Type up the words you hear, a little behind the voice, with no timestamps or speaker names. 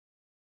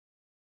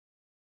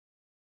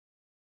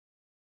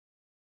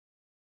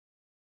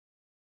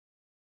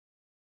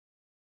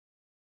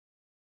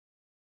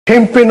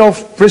campaign of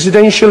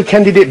presidential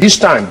candidate this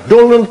time,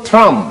 Donald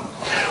Trump,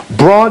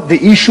 brought the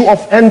issue of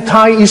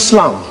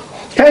anti-Islam.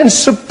 And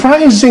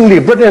surprisingly,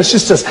 brothers and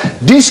sisters,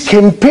 this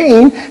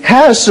campaign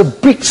has a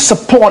big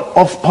support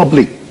of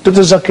public.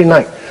 Dr. Zakir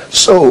Naik.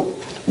 So,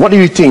 what do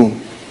you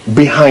think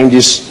behind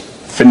this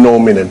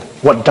phenomenon?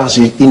 What does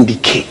it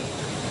indicate?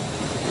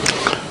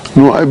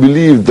 No, I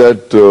believe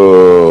that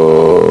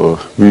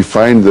we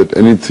find that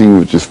anything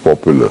which is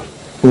popular,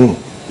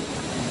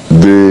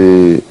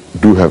 they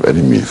do have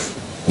enemies.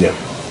 Yeah.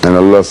 And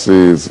Allah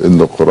says in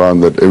the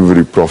Quran that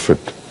every prophet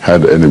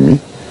had enemy.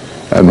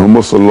 And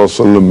Muhammad Sallallahu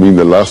Alaihi Wasallam, being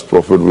the last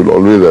prophet, will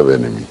always have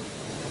enemy.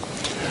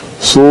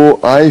 So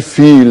I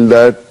feel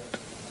that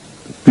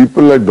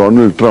people like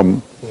Donald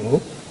Trump,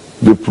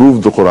 they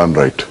prove the Quran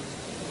right.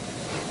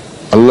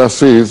 Allah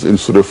says in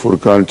Surah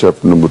Furqan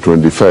chapter number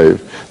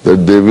 25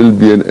 that there will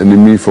be an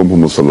enemy for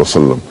Muhammad Sallallahu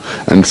Alaihi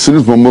Wasallam. And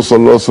since Muhammad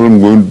Sallallahu Alaihi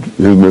Wasallam,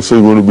 his message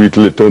is going to be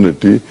till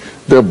eternity,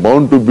 there are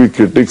bound to be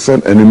critics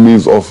and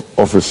enemies of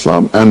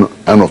Islam and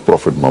of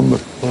Prophet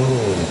Muhammad.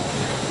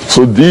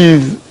 So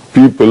these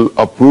people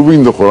are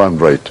proving the Quran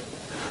right,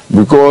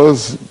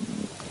 because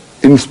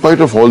in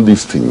spite of all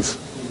these things,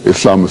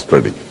 Islam is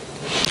spreading.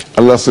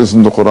 Allah says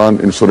in the Quran,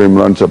 in Surah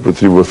Imran chapter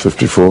 3 verse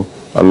 54,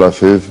 Allah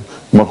says,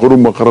 Makaru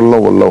makarallah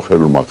wallahu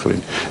khairul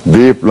makirin.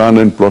 They plan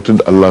and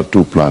plotted, Allah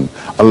too plan.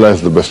 Allah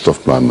is the best of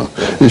planner.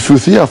 If you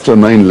see after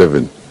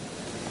 9/11,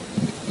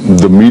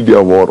 the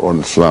media war on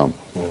Islam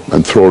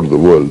and throughout the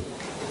world,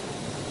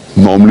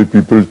 normally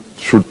people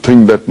should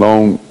think that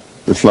now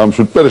Islam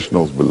should perish,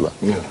 na'uzubillah.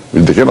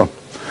 They cannot.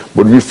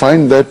 But we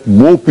find that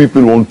more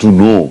people want to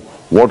know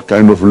what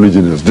kind of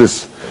religion is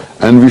this.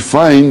 And we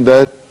find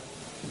that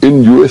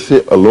in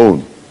USA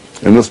alone,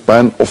 in a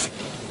span of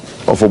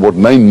about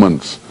 9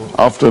 months,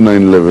 after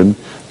 9/11,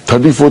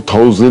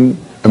 34,000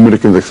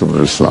 Americans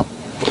accepted Islam.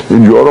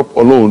 In Europe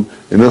alone,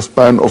 in a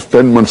span of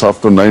 10 months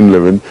after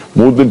 9/11,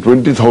 more than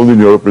 20,000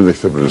 Europeans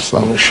accepted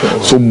Islam.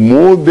 So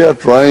more they are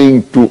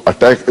trying to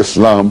attack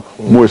Islam,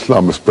 more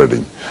Islam is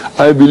spreading.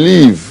 I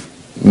believe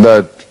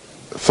that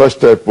such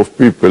type of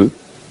people,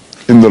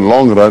 in the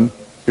long run,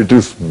 it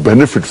is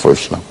benefit for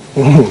Islam.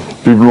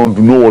 People want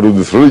to know what is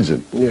this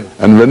religion.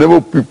 And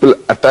whenever people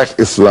attack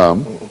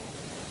Islam,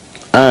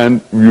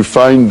 and you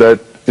find that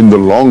in the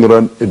long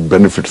run, it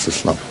benefits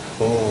Islam.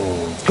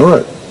 All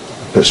right.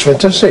 That's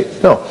fantastic.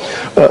 Now,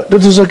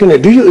 Dr. Zakir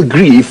Naik, do you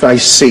agree if I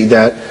say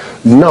that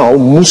now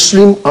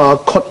Muslims are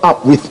caught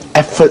up with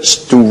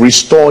efforts to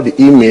restore the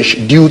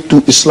image due to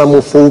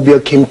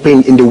Islamophobia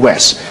campaign in the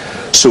West?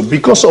 So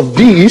because of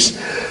this,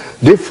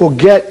 they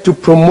forget to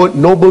promote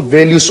noble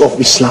values of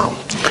Islam.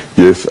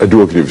 Yes, I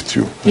do agree with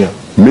you. Yeah.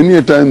 Many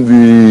a time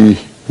we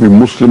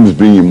Muslims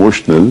being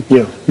emotional,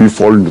 we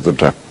fall into the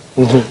trap.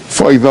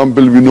 For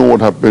example, we know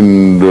what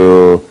happened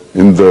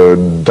in the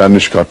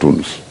Danish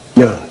cartoons.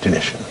 Yeah,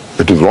 Danish.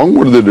 It is wrong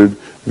what they did.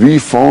 We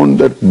found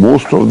that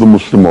most of the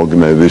Muslim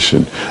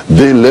organization,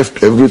 they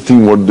left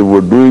everything what they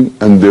were doing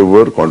and they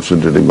were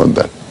concentrating on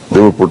that. They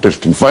were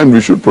protesting. Fine,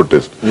 we should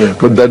protest.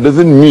 But that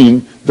doesn't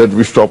mean that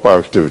we stop our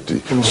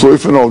activity. So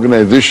if an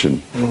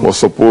organization was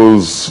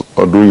suppose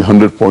doing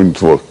 100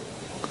 points work,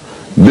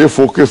 they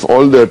focus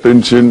all their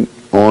attention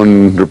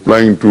on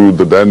replying to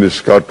the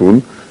Danish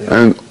cartoon,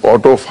 and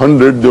out of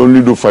 100, they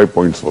only do 5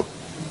 points work.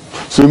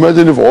 So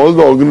imagine if all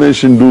the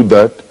organization do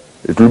that,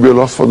 it will be a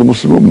loss for the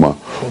Muslim Ummah.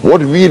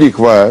 What we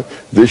require,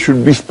 there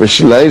should be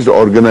specialized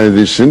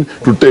organization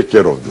to take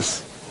care of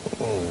this.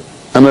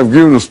 And I've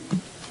given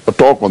a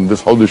talk on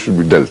this, how this should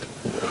be dealt.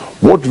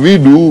 What we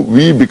do,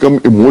 we become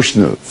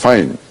emotional.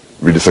 Fine,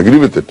 we disagree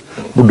with it.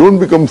 But don't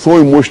become so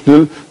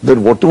emotional that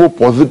whatever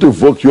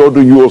positive work you are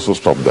doing, you also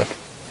stop that.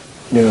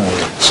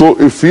 So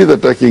if he is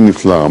attacking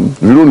Islam,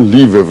 we don't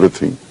leave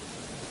everything.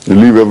 You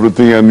leave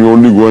everything and you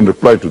only go and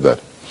reply to that.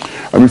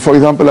 I mean, for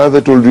example, as I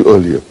told you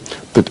earlier,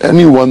 that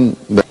anyone,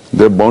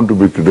 they're bound to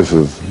be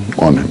criticism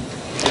on him.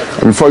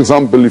 I mean, for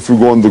example, if you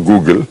go on the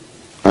Google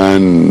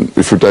and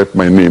if you type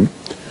my name,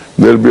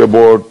 there'll be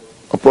about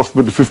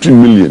approximately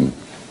 15 million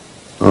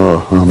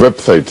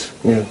websites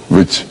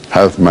which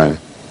have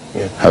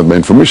my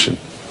information.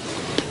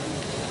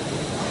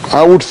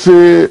 I would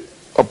say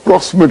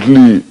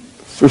approximately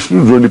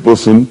 15 to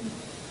 20%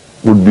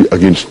 would be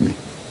against me.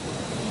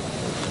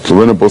 So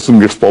when a person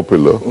gets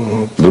popular,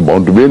 there are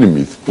bound to be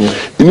enemies.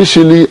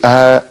 Initially,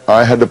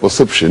 I had a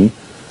perception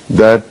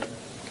that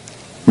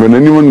when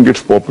anyone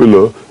gets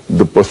popular,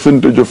 the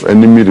percentage of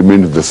enemy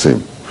remains the same.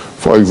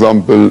 For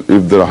example,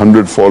 if there are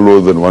 100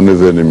 followers, then 1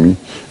 is enemy.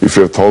 If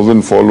you have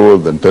 1,000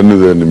 followers, then 10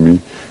 is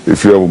enemy.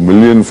 If you have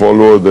 1,000,000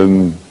 followers,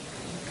 then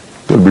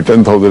there will be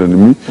 10,000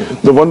 enemy.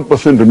 The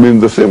 1%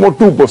 remains the same, or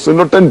 2%,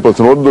 or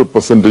 10%, or the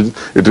percentage,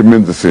 it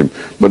remains the same.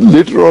 But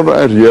later on,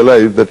 I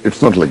realized that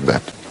it's not like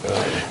that.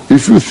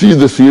 If you see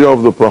the seerah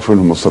of the Prophet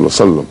Muhammad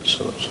Sallallahu Alaihi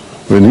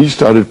Wasallam, when he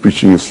started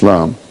preaching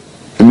Islam,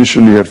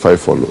 initially he had 5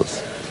 followers,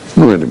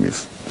 no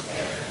enemies.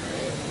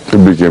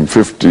 It became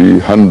 50,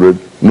 100,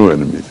 no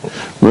enemies.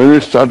 When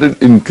it started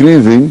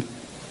increasing,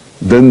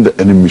 then the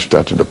enemies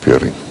started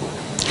appearing.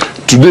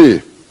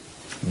 Today,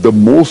 the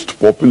most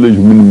popular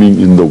human being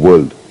in the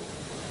world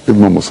is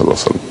Muhammad Sallallahu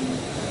Alaihi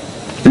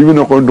Wasallam. Even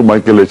according to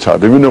Michael H.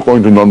 Hart, even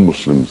according to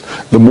non-Muslims,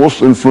 the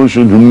most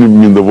influential human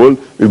being in the world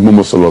is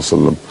Muhammad Sallallahu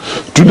Alaihi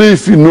Wasallam. Today,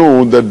 if we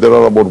know that there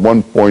are about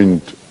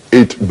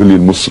 1.8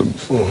 billion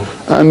Muslims,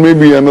 and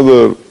maybe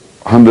another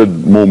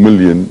 100 more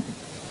million,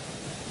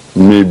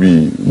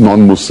 maybe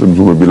non-Muslims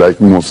who may be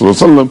like Muhammad Sallallahu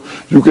Alaihi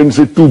Wasallam, you can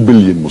say 2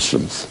 billion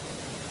Muslims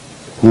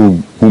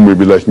who may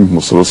be like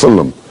Muhammad Sallallahu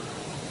Alaihi Wasallam.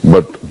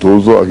 But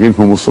those who are against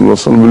Muhammad Sallallahu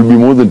Alaihi Wasallam will be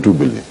more than 2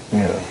 billion.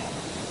 Yeah.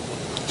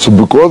 So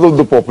because of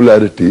the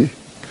popularity,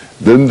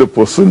 then the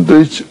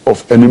percentage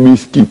of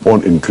enemies keep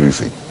on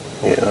increasing.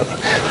 Yeah.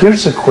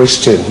 Here's a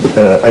question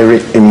I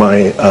read in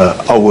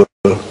our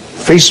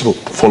Facebook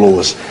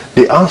followers.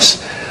 They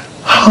ask,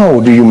 how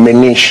do you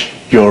manage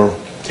your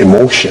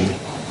emotion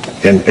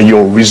and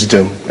your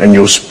wisdom and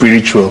your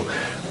spiritual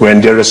when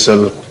there is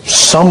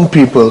some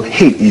people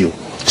hate you,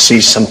 say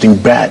something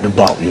bad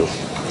about you?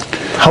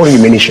 How do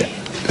you manage it?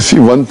 See,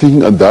 one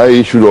thing, a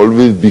Da'i should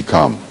always be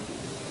calm.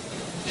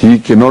 He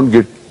cannot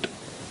get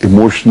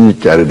emotionally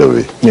carried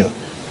away. Yeah.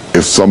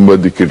 If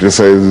somebody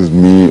criticizes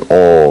me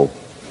or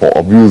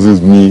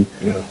abuses me,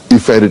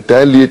 if I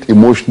retaliate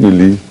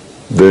emotionally,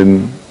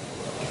 then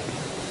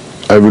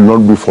I will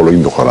not be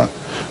following the Quran.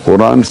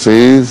 Quran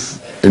says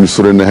in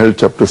Surah Nahl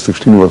chapter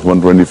 16 verse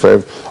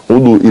 125,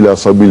 "Udu ila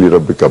sabili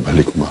rabbika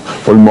bil-hikmah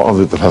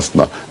wal-mau'izati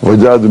al-hasana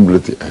wajadil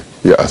billati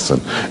hiya ahsan."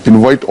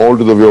 Invite all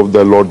to the way of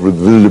thy Lord with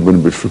wisdom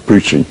and with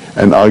preaching,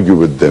 and argue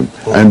with them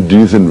and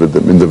reason with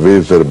them in the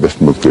ways that are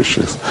best most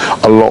gracious.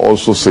 Allah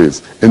also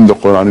says in the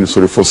Quran in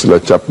Surah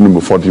Fussilat chapter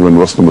number 41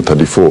 verse number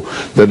 34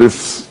 that it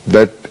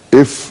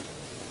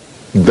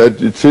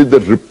says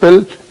that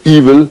repel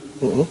evil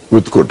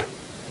with good,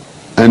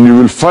 and you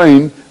will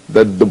find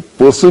that the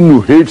person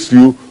who hates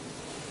you,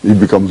 he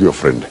becomes your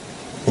friend.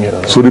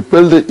 Yeah. So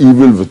repel the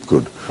evil with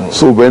good.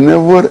 So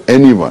whenever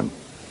anyone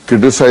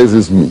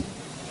criticizes me,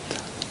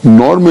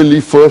 normally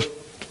first,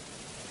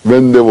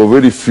 when there were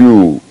very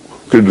few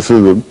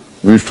criticism,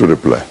 we used to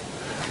reply.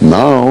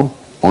 Now,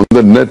 on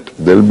the net,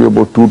 there will be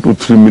about 2 to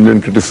 3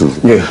 million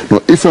criticism. Yeah.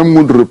 Now, if I'm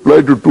going to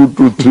reply to 2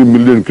 to 3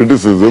 million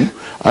criticism,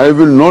 I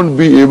will not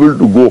be able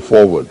to go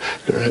forward.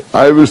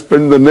 I will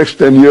spend the next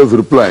 10 years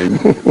replying.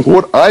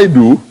 What I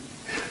do,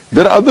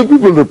 there are other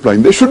people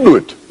replying. They should do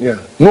it. Yeah.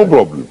 No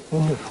problem.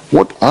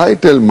 What I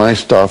tell my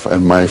staff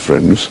and my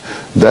friends,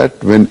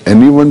 that when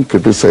anyone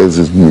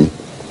criticizes me,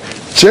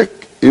 check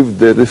if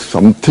there is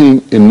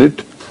something in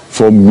it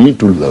for me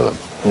to learn.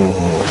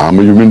 I'm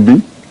a human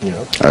being.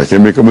 Yeah. I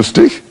can make a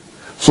mistake.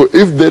 So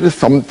if there is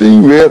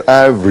something where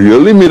I have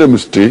really made a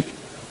mistake,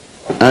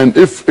 and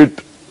if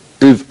it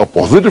is a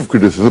positive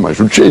criticism, I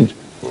should change.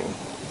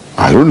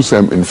 I don't say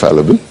I'm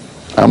infallible.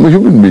 I'm a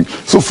human being.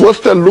 So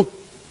first I look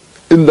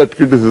in that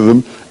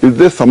criticism, is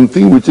there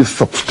something which is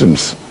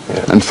substance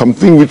and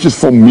something which is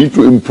for me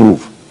to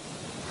improve?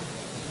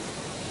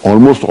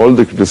 Almost all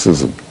the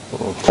criticism,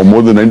 or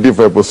more than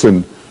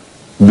 95%,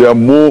 they are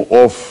more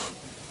of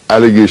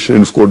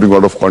allegations, quoting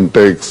out of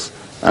context,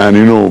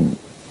 and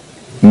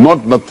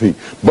not nothing.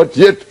 But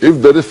yet,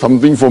 if there is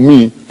something for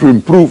me to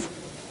improve,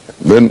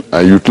 then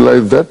I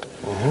utilize that.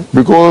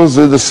 Because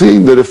there's a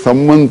saying that if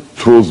someone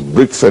throws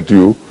bricks at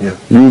you,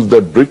 use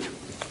that brick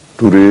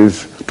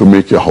to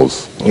make your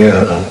house.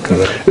 Yeah,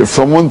 correct. If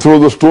someone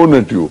throws a stone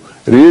at you,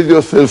 raise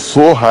yourself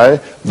so high,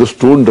 the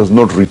stone does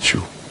not reach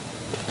you.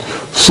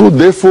 So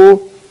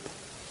therefore,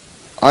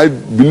 I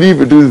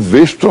believe it is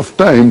waste of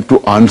time to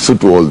answer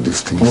to all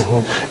these things.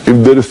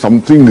 If there is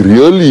something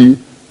really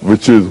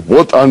which is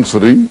worth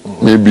answering,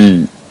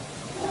 maybe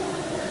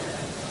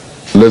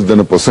less than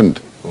 1%,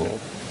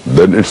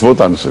 then it's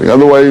worth answering.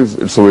 Otherwise,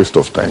 it's a waste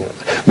of time.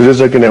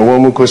 Mr. Zakir Naik,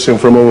 one more question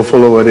from our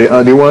follower.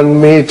 They want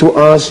me to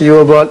ask you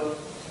about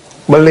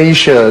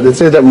Malaysia. They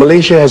say that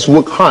Malaysia has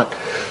worked hard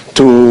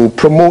to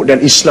promote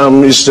that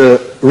Islam is a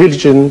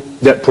religion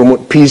that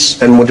promotes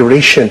peace and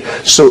moderation.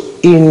 So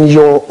in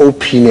your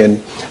opinion,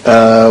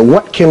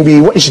 what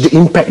is the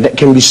impact that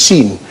can be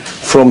seen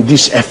from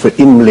this effort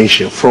in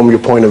Malaysia, from your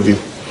point of view?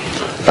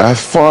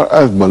 As far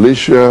as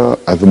Malaysia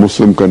as a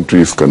Muslim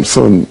country is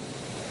concerned,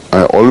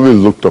 I always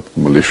looked up to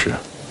Malaysia.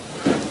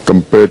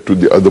 Compared to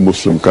the other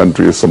Muslim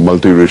countries, a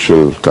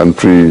multiracial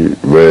country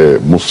where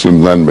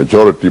Muslims land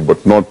majority,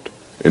 but not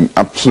in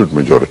absolute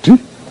majority.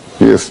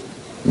 Yes,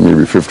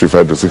 maybe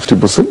 55 to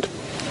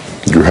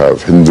 60%. You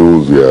have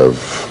Hindus, you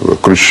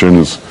have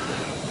Christians,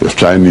 you have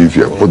Chinese,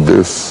 you have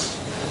Buddhists.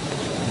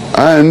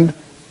 And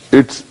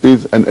it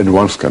is an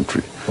advanced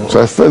country. So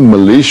as far as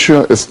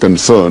Malaysia is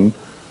concerned,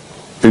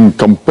 in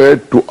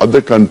compared to other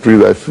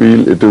countries, I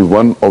feel it is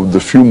one of the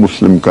few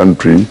Muslim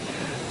countries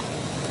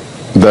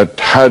that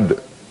had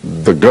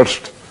the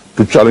guts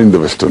to challenge the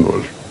Western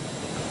world.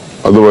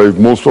 Otherwise,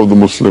 most of the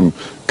Muslim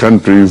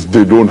countries,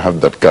 they don't have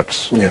that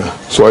guts. Yeah.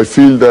 So I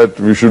feel that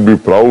we should be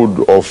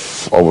proud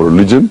of our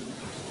religion,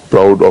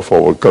 proud of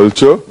our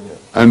culture,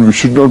 and we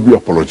should not be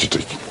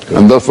apologetic.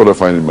 And that's what I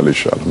find in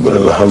Malaysia.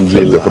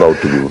 Alhamdulillah. They're proud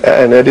to do.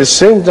 And at the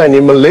same time,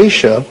 in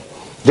Malaysia,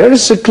 there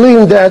is a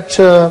claim that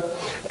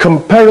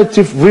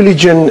comparative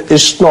religion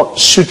is not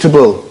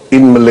suitable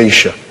in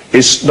Malaysia.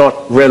 is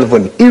not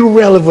relevant,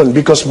 irrelevant,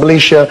 because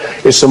Malaysia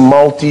is a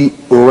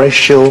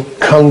multi-racial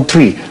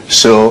country.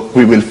 So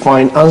we will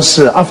find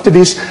answer after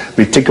this.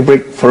 We take a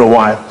break for a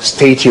while.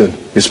 Stay tuned.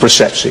 It's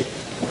Perception.